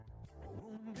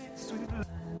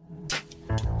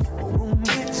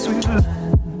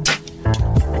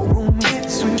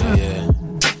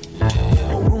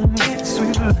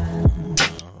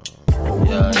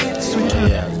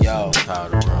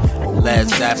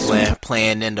Zeppelin,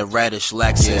 playing in the reddish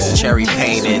Lexus, cherry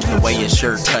painted, the way your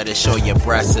shirt cut it show your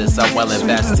breasts. I'm well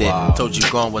invested, told you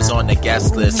Gone was on the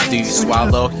guest list. Do you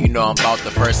swallow? You know I'm about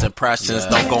the first impressions,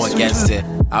 don't go against it.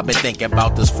 I've been thinking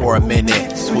about this for a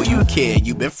minute. Who you kid?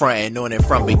 You been frontin' on it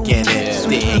from beginning.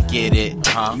 Didn't get it.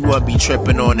 You wouldn't be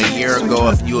tripping on a year ago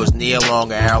if you was Neil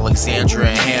Long or Alexandra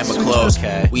and Hammer close.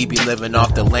 We be living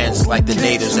off the land just like the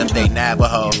natives if they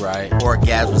Navajo.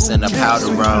 Orgasms in the powder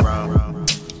room.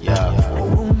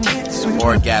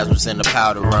 Orgasms in the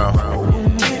powder room.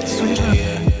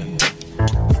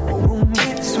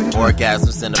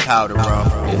 Orgasms in the powder room.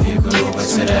 If you go over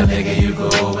to that nigga, you go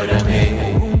over to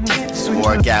me.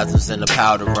 Orgasms in the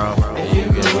powder room. If you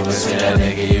go over to that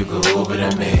nigga, you go over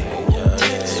to me.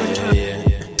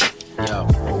 Yo,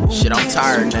 shit, I'm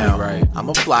tired now.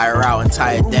 I'ma fly her out and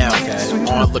tie it down.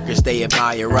 Onlookers, they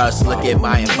admire us. Look at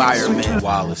my environment.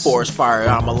 Forest fire,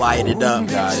 I'ma light it up.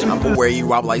 I'ma wear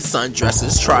you out like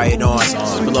sundresses. Try it on.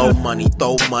 Blow money,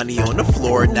 throw money on the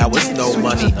floor. Now it's no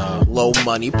money. Low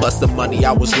money plus the money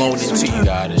I was loaning to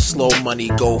you. Slow money,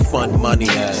 go fund money.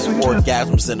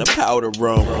 Orgasms in the powder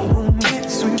room.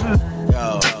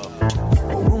 Yo.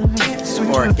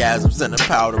 Orgasms in the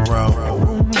powder room.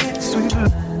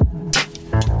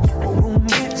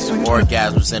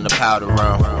 Orgasms in the powder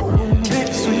room.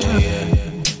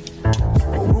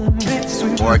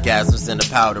 Orgasms in the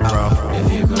powder room.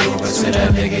 If you go over to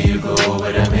that nigga, you go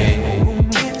over to me.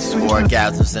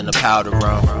 Orgasms in the powder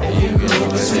room. If you go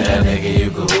over to that nigga, you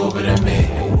go over to me.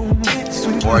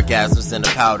 Orgasms in the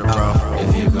powder room.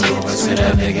 If you go over to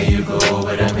that nigga, you go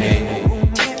over to me.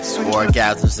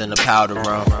 Orgasms in the powder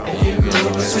room. If you go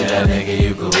over to that nigga,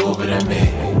 you go over to me.